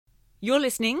You're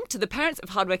listening to the Parents of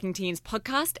Hardworking Teens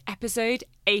podcast, episode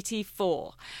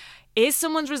 84. Is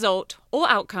someone's result or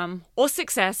outcome or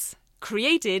success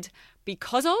created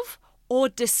because of or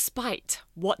despite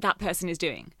what that person is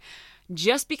doing?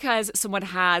 Just because someone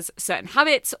has certain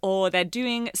habits or they're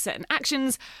doing certain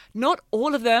actions, not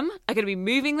all of them are going to be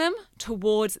moving them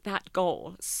towards that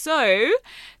goal. So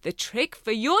the trick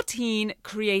for your teen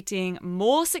creating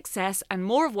more success and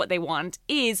more of what they want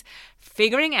is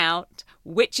figuring out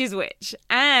which is which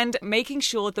and making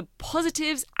sure the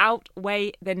positives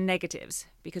outweigh the negatives.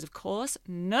 Because of course,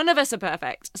 none of us are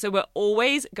perfect. So we're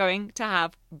always going to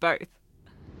have both.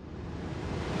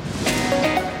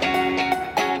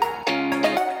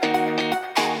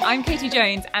 I'm Katie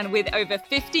Jones, and with over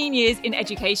 15 years in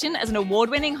education as an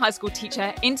award-winning high school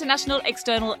teacher, international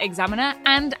external examiner,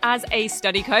 and as a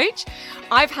study coach,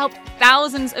 I've helped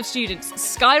thousands of students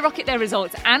skyrocket their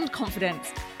results and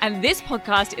confidence. And this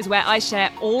podcast is where I share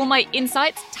all my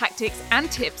insights, tactics, and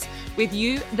tips with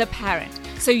you, the parent,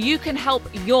 so you can help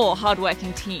your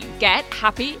hardworking teen get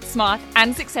happy, smart,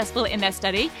 and successful in their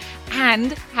study,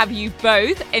 and have you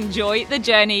both enjoy the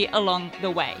journey along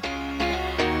the way.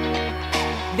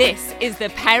 This is the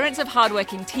Parents of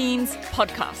Hardworking Teens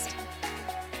podcast.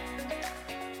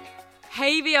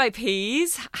 Hey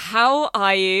VIPs, how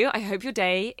are you? I hope your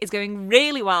day is going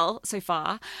really well so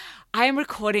far. I am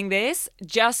recording this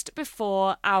just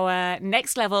before our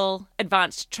next level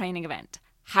advanced training event,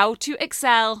 How to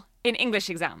Excel in English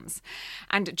Exams.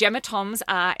 And Gemma Toms,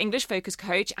 our English focus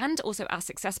coach and also our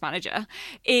success manager,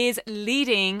 is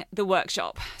leading the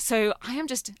workshop. So I am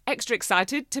just extra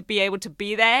excited to be able to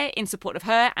be there in support of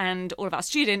her and all of our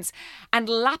students and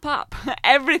lap up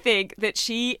everything that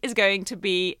she is going to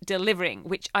be delivering,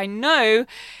 which I know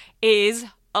is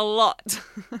a lot.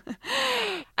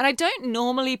 And I don't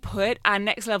normally put our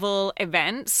next level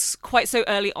events quite so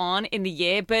early on in the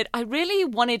year, but I really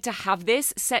wanted to have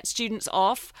this set students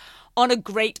off on a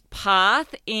great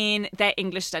path in their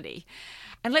English study.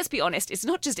 And let's be honest, it's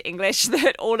not just English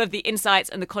that all of the insights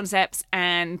and the concepts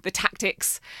and the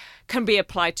tactics can be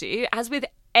applied to. As with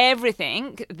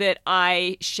everything that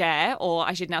I share, or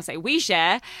I should now say we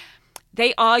share,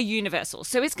 they are universal.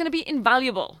 So it's going to be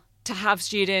invaluable to have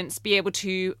students be able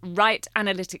to write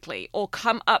analytically or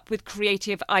come up with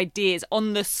creative ideas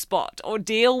on the spot or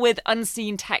deal with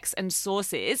unseen texts and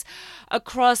sources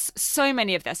across so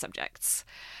many of their subjects.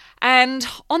 And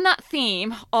on that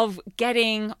theme of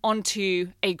getting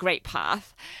onto a great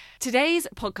path, today's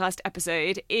podcast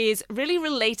episode is really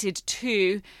related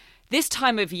to this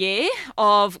time of year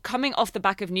of coming off the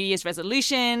back of New Year's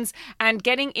resolutions and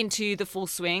getting into the full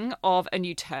swing of a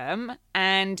new term.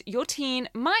 And your teen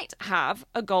might have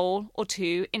a goal or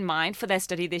two in mind for their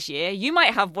study this year. You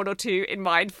might have one or two in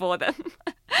mind for them.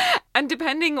 And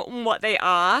depending on what they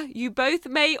are, you both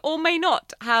may or may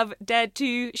not have dared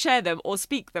to share them or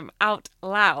speak them out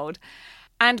loud.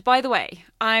 And by the way,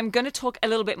 I'm going to talk a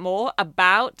little bit more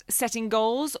about setting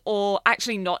goals or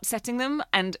actually not setting them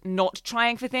and not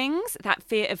trying for things, that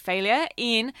fear of failure,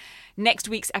 in next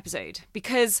week's episode.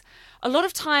 Because a lot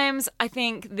of times I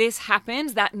think this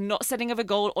happens, that not setting of a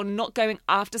goal or not going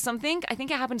after something, I think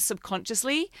it happens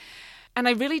subconsciously. And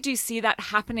I really do see that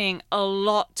happening a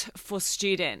lot for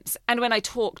students. And when I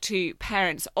talk to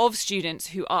parents of students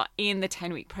who are in the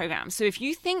 10-week program. So if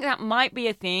you think that might be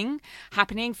a thing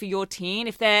happening for your teen,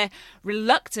 if they're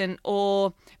reluctant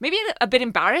or maybe a bit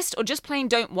embarrassed or just plain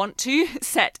don't want to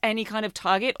set any kind of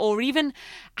target or even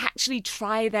actually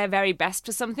try their very best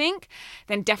for something,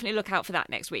 then definitely look out for that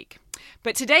next week.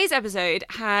 But today's episode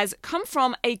has come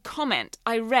from a comment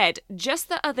I read just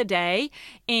the other day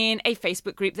in a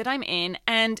Facebook group that I'm in,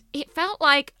 and it felt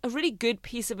like a really good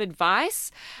piece of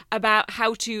advice about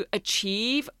how to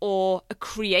achieve or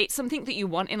create something that you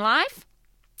want in life.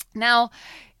 Now,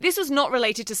 this was not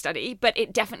related to study, but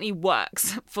it definitely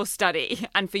works for study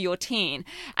and for your teen.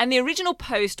 And the original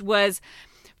post was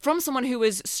from someone who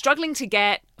was struggling to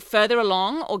get further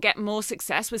along or get more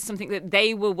success with something that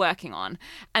they were working on.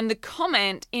 And the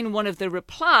comment in one of the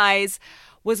replies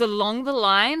was along the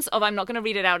lines of, I'm not going to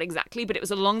read it out exactly, but it was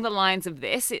along the lines of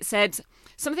this. It said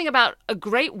something about a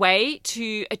great way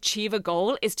to achieve a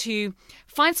goal is to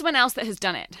find someone else that has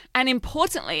done it. And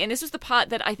importantly, and this was the part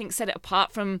that I think set it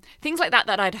apart from things like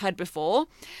that I'd heard before,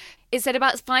 it said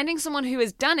about finding someone who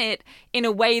has done it in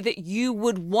a way that you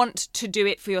would want to do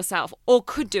it for yourself or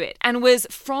could do it and was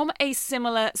from a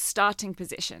similar starting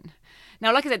position.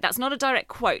 Now, like I said, that's not a direct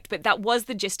quote, but that was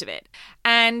the gist of it.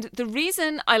 And the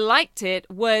reason I liked it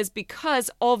was because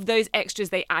of those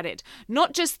extras they added.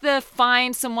 Not just the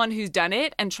find someone who's done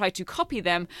it and try to copy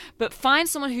them, but find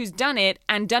someone who's done it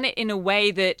and done it in a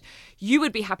way that you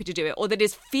would be happy to do it, or that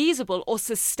is feasible or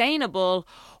sustainable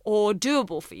or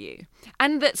doable for you,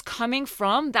 and that's coming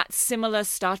from that similar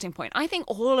starting point. I think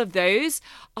all of those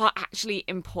are actually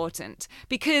important,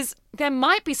 because there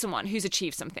might be someone who's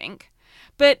achieved something,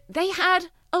 but they had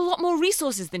a lot more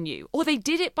resources than you, or they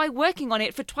did it by working on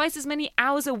it for twice as many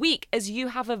hours a week as you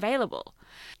have available.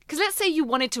 Because let's say you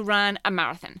wanted to run a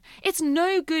marathon. It's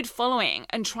no good following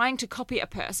and trying to copy a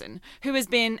person who has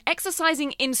been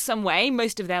exercising in some way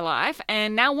most of their life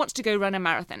and now wants to go run a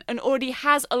marathon and already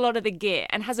has a lot of the gear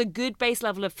and has a good base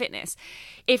level of fitness.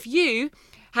 If you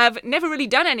have never really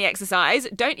done any exercise,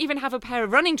 don't even have a pair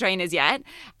of running trainers yet,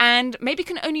 and maybe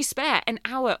can only spare an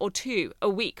hour or two a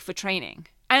week for training,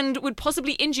 and would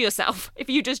possibly injure yourself if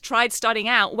you just tried starting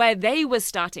out where they were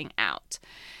starting out.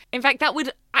 In fact, that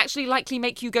would actually likely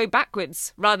make you go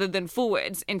backwards rather than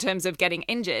forwards in terms of getting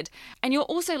injured. And you're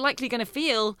also likely going to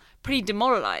feel pretty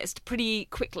demoralized pretty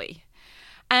quickly.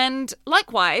 And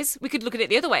likewise, we could look at it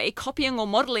the other way. Copying or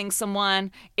modeling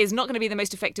someone is not going to be the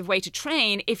most effective way to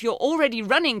train if you're already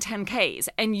running 10Ks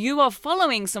and you are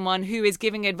following someone who is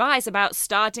giving advice about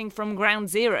starting from ground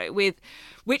zero with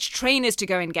which trainers to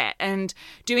go and get and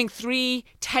doing 3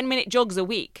 10-minute jogs a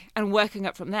week and working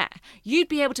up from there. You'd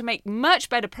be able to make much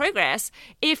better progress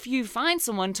if you find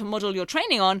someone to model your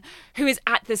training on who is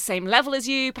at the same level as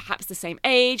you, perhaps the same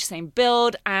age, same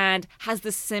build, and has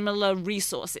the similar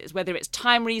resources, whether it's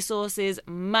time resources,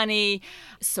 money,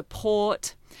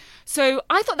 support. So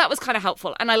I thought that was kind of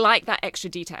helpful, and I like that extra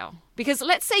detail. Because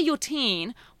let's say your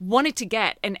teen wanted to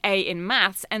get an A in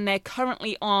maths and they're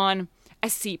currently on a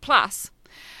C+,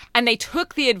 and they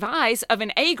took the advice of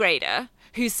an A grader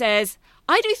who says,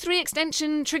 I do 3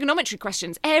 extension trigonometry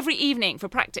questions every evening for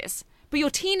practice. But your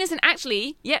teen isn't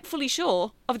actually yet fully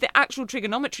sure of the actual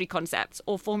trigonometry concepts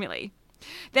or formulae.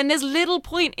 Then there's little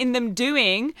point in them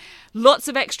doing lots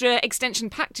of extra extension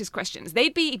practice questions.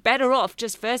 They'd be better off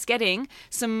just first getting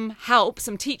some help,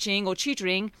 some teaching or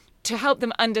tutoring to help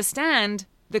them understand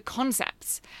the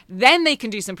concepts. Then they can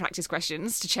do some practice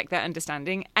questions to check their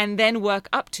understanding and then work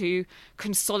up to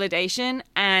consolidation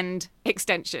and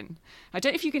extension. I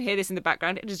don't know if you can hear this in the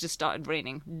background. It has just started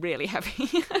raining really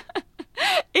heavy.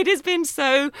 It has been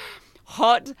so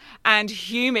hot and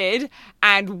humid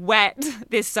and wet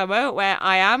this summer where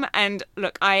I am. And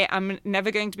look, I am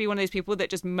never going to be one of those people that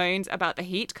just moans about the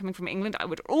heat coming from England. I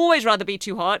would always rather be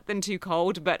too hot than too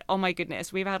cold. But oh my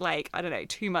goodness, we've had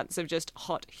 2 months of just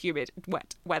hot, humid,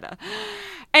 wet weather.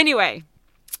 Anyway,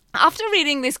 after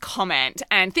reading this comment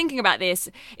and thinking about this,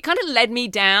 it kind of led me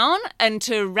down and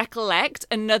to recollect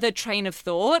another train of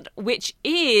thought, which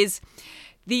is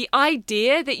the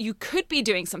idea that you could be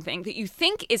doing something that you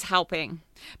think is helping,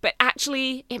 but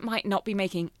actually it might not be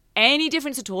making any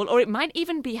difference at all, or it might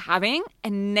even be having a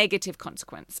negative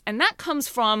consequence. And that comes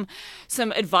from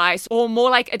some advice, or more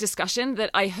like a discussion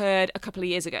that I heard a couple of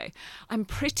years ago. I'm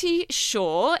pretty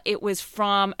sure it was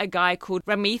from a guy called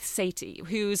Ramit Sethi,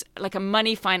 who's like a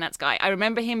money finance guy. I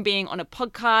remember him being on a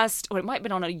podcast, or it might have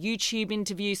been on a YouTube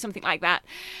interview, something like that.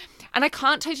 And I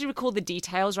can't totally recall the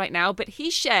details right now, but he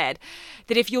shared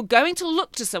that if you're going to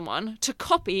look to someone to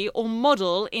copy or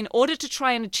model in order to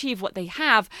try and achieve what they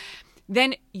have,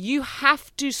 then you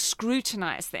have to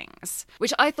scrutinize things,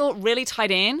 which I thought really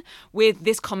tied in with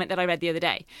this comment that I read the other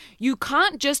day. You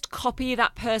can't just copy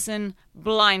that person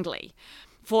blindly.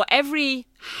 For every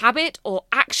habit or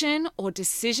action or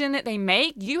decision that they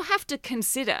make, you have to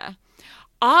consider,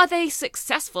 are they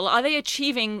successful? Are they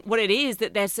achieving what it is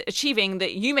that they're achieving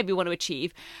that you maybe want to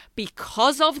achieve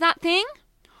because of that thing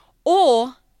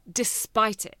or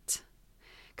despite it?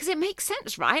 Because it makes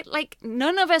sense, right? Like,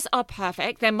 none of us are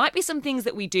perfect. There might be some things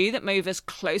that we do that move us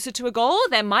closer to a goal.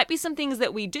 There might be some things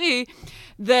that we do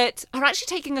that are actually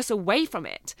taking us away from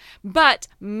it. But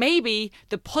maybe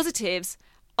the positives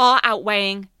are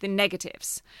outweighing the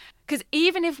negatives. Because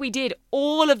even if we did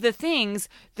all of the things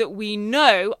that we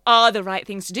know are the right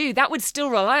things to do, that would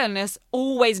still rely on us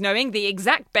always knowing the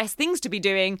exact best things to be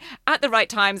doing at the right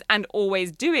times and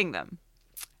always doing them.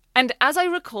 And as I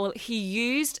recall, he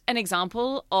used an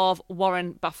example of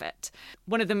Warren Buffett,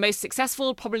 one of the most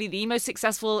successful, probably the most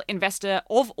successful investor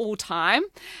of all time.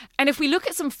 And if we look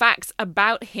at some facts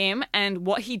about him and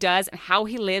what he does and how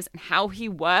he lives and how he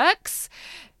works,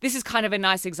 this is kind of a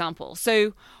nice example.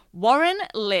 So Warren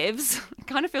lives, it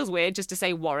kind of feels weird just to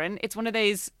say Warren. It's one of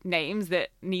those names that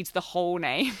needs the whole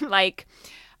name, like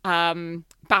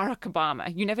Barack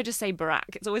Obama. You never just say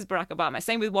Barack. It's always Barack Obama.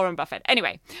 Same with Warren Buffett.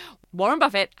 Anyway, Warren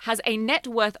Buffett has a net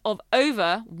worth of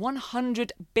over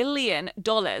 $100 billion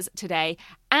today,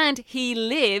 and he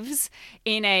lives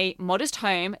in a modest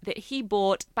home that he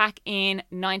bought back in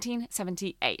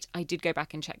 1978. I did go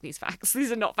back and check these facts.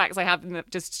 These are not facts I have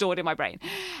just stored in my brain.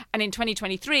 And in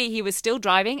 2023, he was still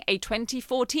driving a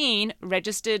 2014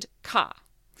 registered car.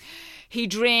 He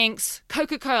drinks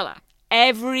Coca-Cola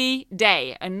every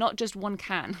day, and not just one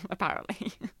can,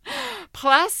 apparently.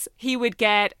 Plus, he would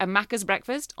get a Macca's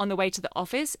breakfast on the way to the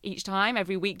office each time,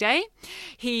 every weekday.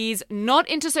 He's not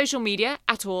into social media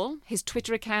at all. His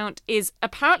Twitter account is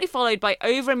apparently followed by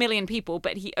over 1 million people,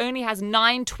 but he only has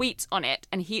 9 tweets on it,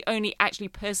 and he only actually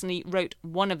personally wrote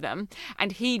one of them,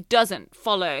 and he doesn't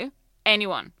follow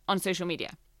anyone on social media.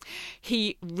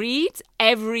 He reads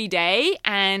every day,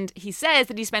 and he says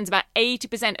that he spends about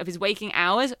 80% of his waking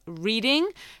hours reading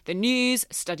the news,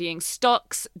 studying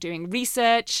stocks, doing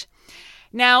research.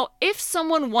 Now, if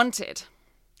someone wanted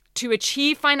to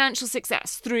achieve financial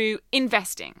success through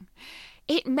investing,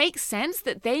 it makes sense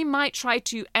that they might try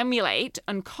to emulate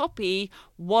and copy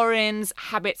Warren's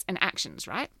habits and actions,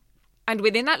 right? And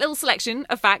within that little selection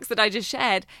of facts that I just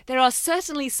shared, there are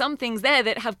certainly some things there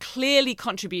that have clearly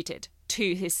contributed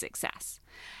to his success.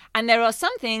 And there are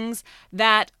some things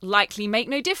that likely make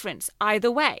no difference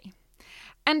either way.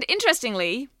 And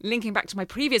interestingly, linking back to my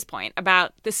previous point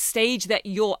about the stage that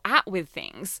you're at with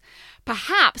things,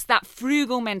 perhaps that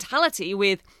frugal mentality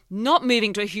with not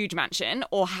moving to a huge mansion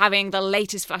or having the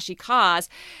latest flashy cars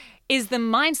is the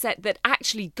mindset that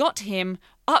actually got him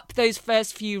up those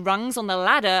first few rungs on the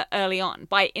ladder early on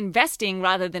by investing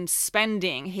rather than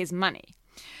spending his money.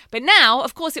 But now,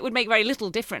 of course, it would make very little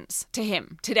difference to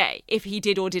him today if he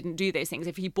did or didn't do those things,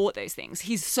 if he bought those things.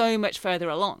 He's so much further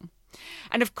along.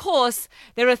 And of course,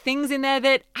 there are things in there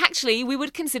that actually we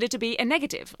would consider to be a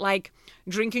negative, like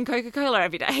drinking Coca-Cola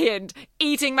every day and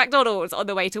eating McDonald's on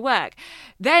the way to work.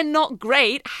 They're not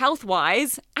great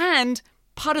health-wise, and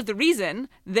part of the reason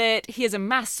that he has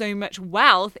amassed so much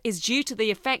wealth is due to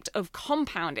the effect of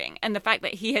compounding and the fact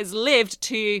that he has lived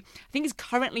to, I think he's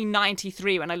currently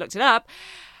 93 when I looked it up.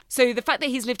 So the fact that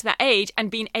he's lived to that age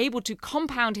and been able to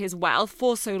compound his wealth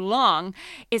for so long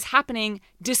is happening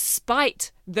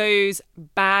despite those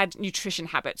bad nutrition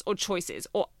habits or choices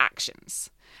or actions.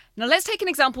 Now let's take an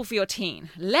example for your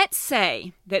teen. Let's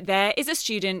say that there is a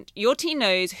student your teen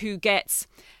knows who gets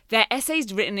their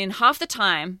essays written in half the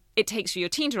time it takes for your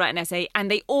teen to write an essay,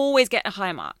 and they always get a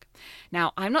high mark.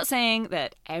 Now, I'm not saying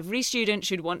that every student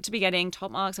should want to be getting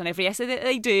top marks on every essay that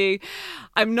they do.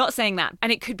 I'm not saying that.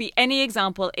 And it could be any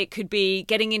example. It could be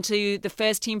getting into the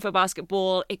first team for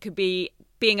basketball. It could be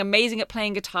being amazing at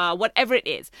playing guitar, whatever it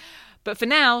is. But for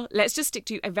now, let's just stick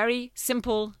to a very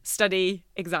simple study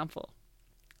example.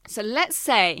 So let's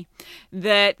say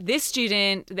that this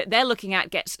student that they're looking at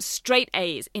gets straight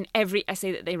A's in every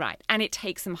essay that they write, and it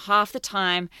takes them half the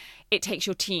time it takes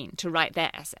your teen to write their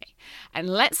essay. And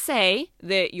let's say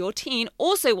that your teen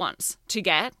also wants to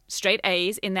get straight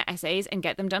A's in their essays and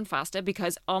get them done faster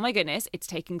because, oh my goodness, it's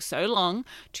taking so long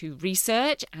to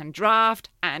research and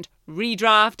draft and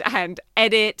redraft and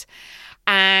edit.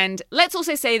 And let's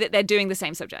also say that they're doing the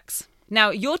same subjects. Now,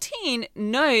 your teen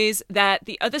knows that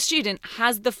the other student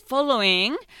has the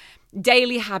following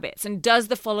daily habits and does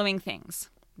the following things.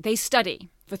 They study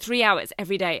for 3 hours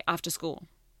every day after school.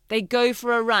 They go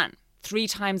for a run 3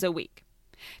 times a week.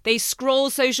 They scroll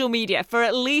social media for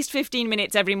at least 15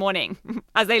 minutes every morning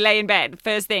as they lay in bed,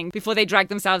 first thing, before they drag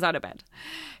themselves out of bed.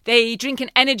 They drink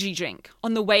an energy drink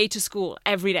on the way to school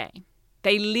every day.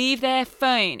 They leave their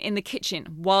phone in the kitchen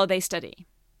while they study.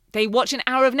 They watch an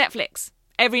hour of Netflix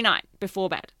every night before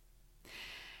bed.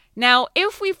 Now,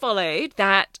 if we followed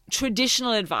that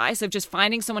traditional advice of just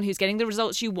finding someone who's getting the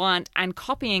results you want and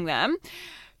copying them,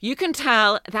 you can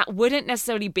tell that wouldn't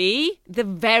necessarily be the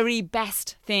very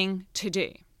best thing to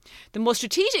do. The more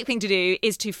strategic thing to do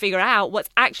is to figure out what's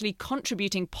actually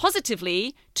contributing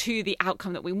positively to the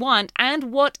outcome that we want and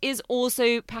what is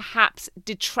also perhaps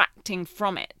detracting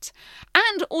from it,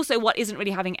 and also what isn't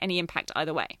really having any impact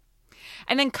either way.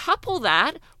 And then couple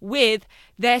that with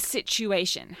their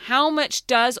situation. How much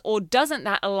does or doesn't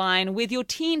that align with your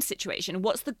teen situation?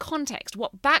 What's the context?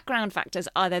 What background factors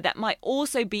are there that might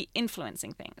also be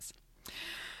influencing things?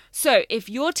 So if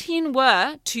your teen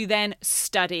were to then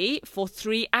study for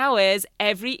 3 hours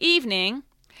every evening,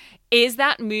 is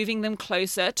that moving them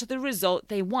closer to the result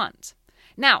they want?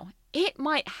 Now, it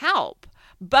might help,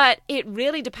 but it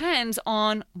really depends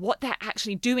on what they're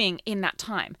actually doing in that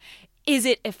time. Is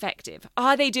it effective?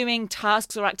 Are they doing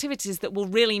tasks or activities that will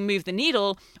really move the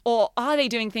needle? Or are they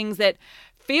doing things that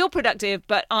feel productive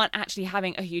but aren't actually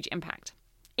having a huge impact.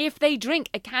 If they drink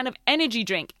a can of energy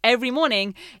drink every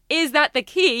morning, is that the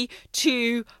key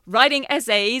to writing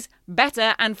essays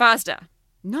better and faster?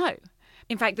 No.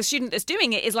 In fact, the student that's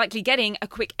doing it is likely getting a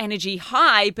quick energy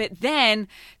high, but then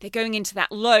they're going into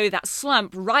that low, that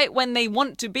slump, right when they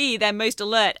want to be their most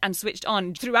alert and switched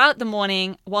on throughout the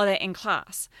morning while they're in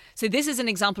class. So this is an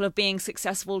example of being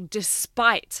successful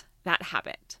despite that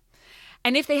habit.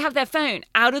 And if they have their phone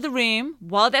out of the room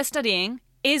while they're studying,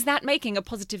 is that making a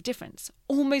positive difference?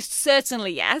 Almost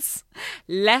certainly yes.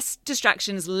 Less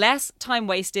distractions, less time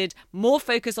wasted, more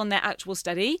focus on their actual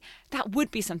study. That would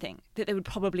be something that they would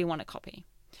probably want to copy.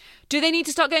 Do they need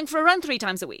to start going for a run 3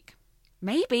 times a week?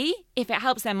 Maybe, if it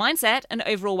helps their mindset and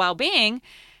overall well-being.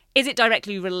 Is it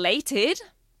directly related?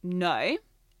 No.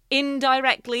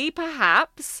 Indirectly,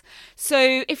 perhaps.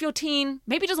 So if your teen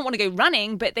maybe doesn't want to go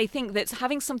running, but they think that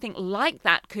having something like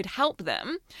that could help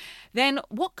them, then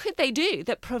what could they do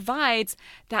that provides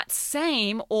that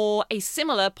same or a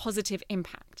similar positive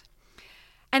impact?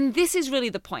 And this is really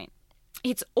the point.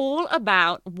 It's all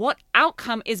about what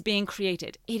outcome is being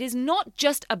created. It is not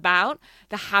just about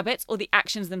the habits or the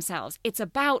actions themselves. It's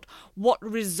about what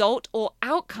result or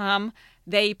outcome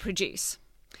they produce.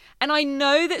 And I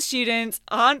know that students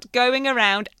aren't going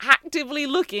around actively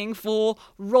looking for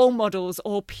role models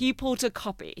or people to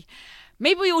copy.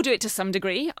 Maybe we all do it to some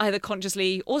degree, either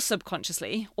consciously or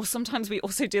subconsciously, or sometimes we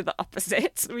also do the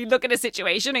opposite. We look at a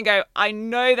situation and go, I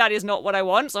know that is not what I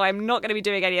want, so I'm not going to be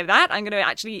doing any of that. I'm going to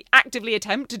actually actively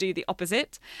attempt to do the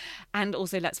opposite. And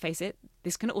also, let's face it,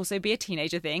 this can also be a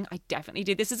teenager thing. I definitely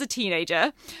did this as a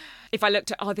teenager. If I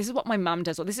looked at, this is what my mum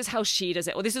does, or this is how she does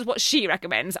it, or this is what she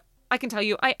recommends, I can tell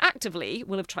you I actively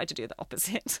will have tried to do the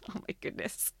opposite. Oh my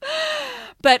goodness.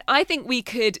 But I think we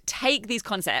could take these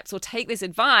concepts or take this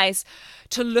advice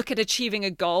to look at achieving a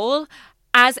goal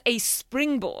as a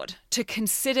springboard to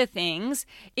consider things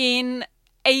in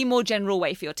a more general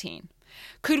way for your teen.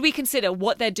 Could we consider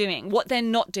what they're doing, what they're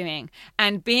not doing,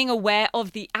 and being aware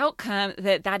of the outcome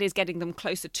that is getting them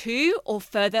closer to or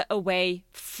further away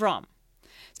from?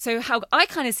 So how I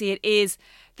kind of see it is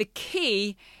the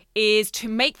key is to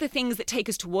make the things that take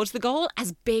us towards the goal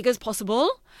as big as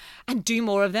possible and do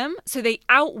more of them so they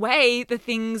outweigh the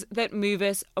things that move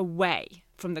us away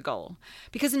from the goal.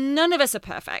 Because none of us are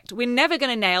perfect. We're never going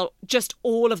to nail just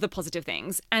all of the positive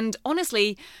things. And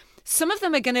honestly, some of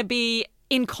them are going to be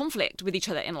in conflict with each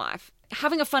other in life.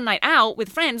 Having a fun night out with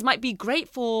friends might be great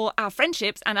for our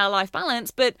friendships and our life balance,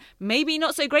 but maybe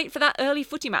not so great for that early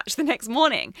footy match the next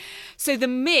morning. So the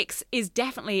mix is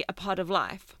definitely a part of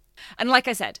life. And like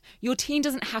I said, your teen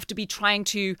doesn't have to be trying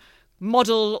to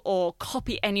model or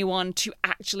copy anyone to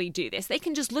actually do this. They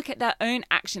can just look at their own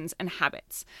actions and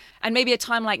habits. And maybe a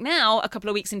time like now, a couple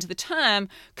of weeks into the term,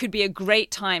 could be a great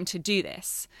time to do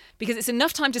this. Because it's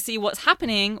enough time to see what's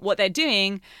happening, what they're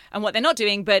doing, and what they're not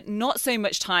doing, but not so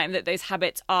much time that those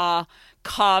habits are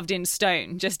carved in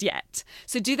stone just yet.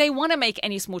 So do they want to make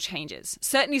any small changes?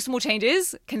 Certainly small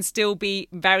changes can still be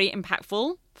very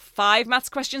impactful. 5 maths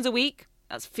questions a week.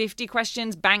 That's 50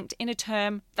 questions banked in a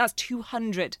term. That's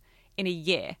 200 in a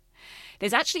year.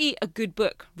 There's actually a good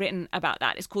book written about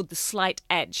that. It's called The Slight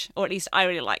Edge, or at least I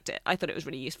really liked it. I thought it was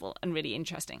really useful and really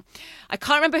interesting. I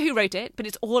can't remember who wrote it, but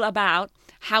it's all about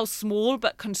how small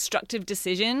but constructive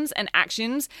decisions and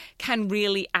actions can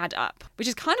really add up, which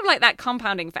is kind of like that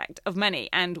compounding effect of money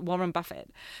and Warren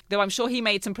Buffett, though I'm sure he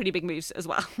made some pretty big moves as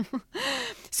well.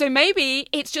 So maybe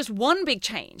it's just one big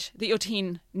change that your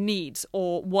teen needs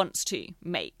or wants to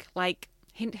make, like,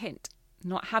 hint, hint,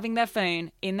 not having their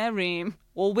phone in their room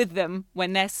or with them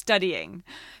when they're studying.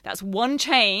 That's one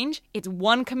change, it's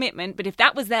one commitment, but if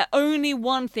that was their only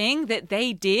one thing that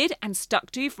they did and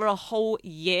stuck to for a whole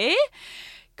year,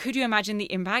 could you imagine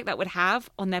the impact that would have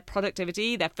on their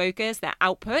productivity, their focus, their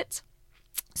output?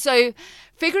 So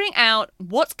figuring out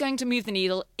what's going to move the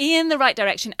needle in the right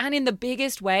direction and in the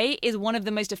biggest way is one of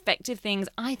the most effective things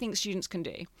I think students can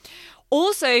do.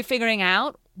 Also figuring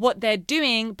out what they're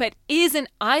doing but isn't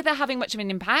either having much of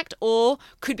an impact or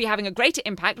could be having a greater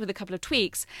impact with a couple of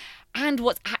tweaks, and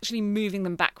what's actually moving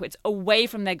them backwards, away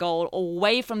from their goal,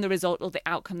 away from the result or the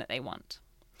outcome that they want.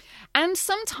 And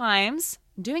sometimes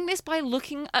doing this by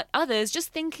looking at others, just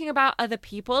thinking about other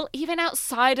people, even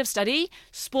outside of study,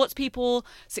 sports people,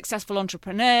 successful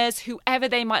entrepreneurs, whoever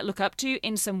they might look up to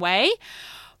in some way,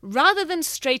 rather than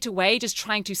straight away just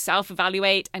trying to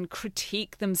self-evaluate and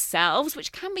critique themselves,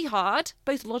 which can be hard,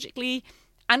 both logically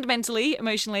and mentally,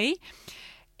 emotionally.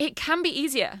 It can be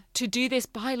easier to do this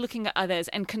by looking at others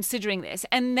and considering this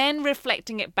and then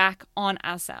reflecting it back on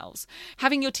ourselves.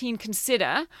 Having your team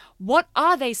consider, what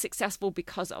are they successful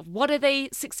because of? What are they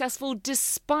successful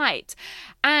despite?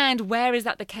 And where is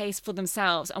that the case for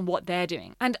themselves and what they're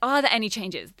doing? And are there any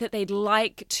changes that they'd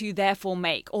like to therefore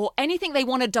make, or anything they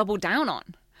want to double down on?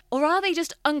 Or are they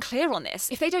just unclear on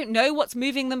this? If they don't know what's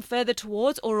moving them further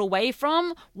towards or away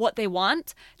from what they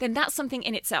want, then that's something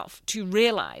in itself to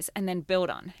realize and then build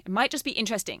on. It might just be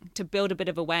interesting to build a bit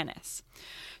of awareness.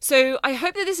 So I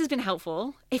hope that this has been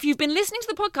helpful. If you've been listening to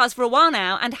the podcast for a while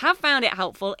now and have found it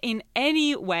helpful in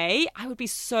any way, I would be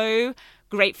so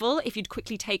grateful if you'd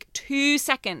quickly take 2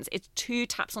 seconds. It's 2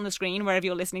 taps on the screen wherever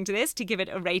you're listening to this to give it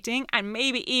a rating. And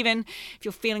maybe even if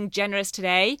you're feeling generous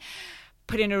today,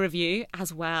 put in a review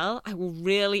as well. I will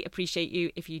really appreciate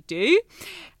you if you do.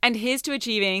 And here's to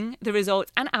achieving the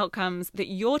results and outcomes that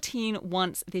your team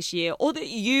wants this year, or that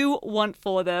you want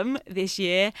for them this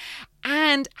year,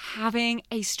 and having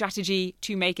a strategy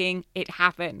to making it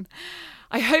happen.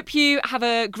 I hope you have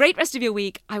a great rest of your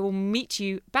week. I will meet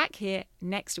you back here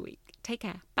next week. Take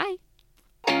care. Bye.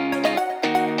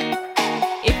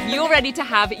 If you're ready to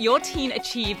have your team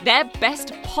achieve their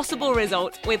best possible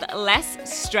results with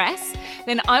less stress,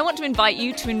 then I want to invite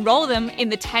you to enroll them in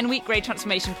the 10-week Grade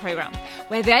Transformation Program,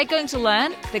 where they're going to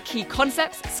learn the key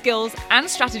concepts, skills, and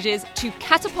strategies to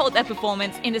catapult their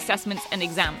performance in assessments and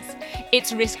exams.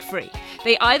 It's risk-free.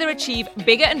 They either achieve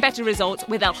bigger and better results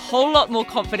with a whole lot more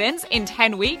confidence in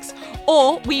 10 weeks,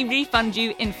 or we refund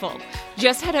you in full.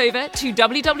 Just head over to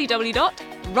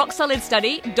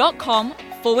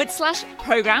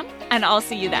www.rocksolidstudy.com/program, and I'll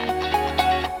see you there.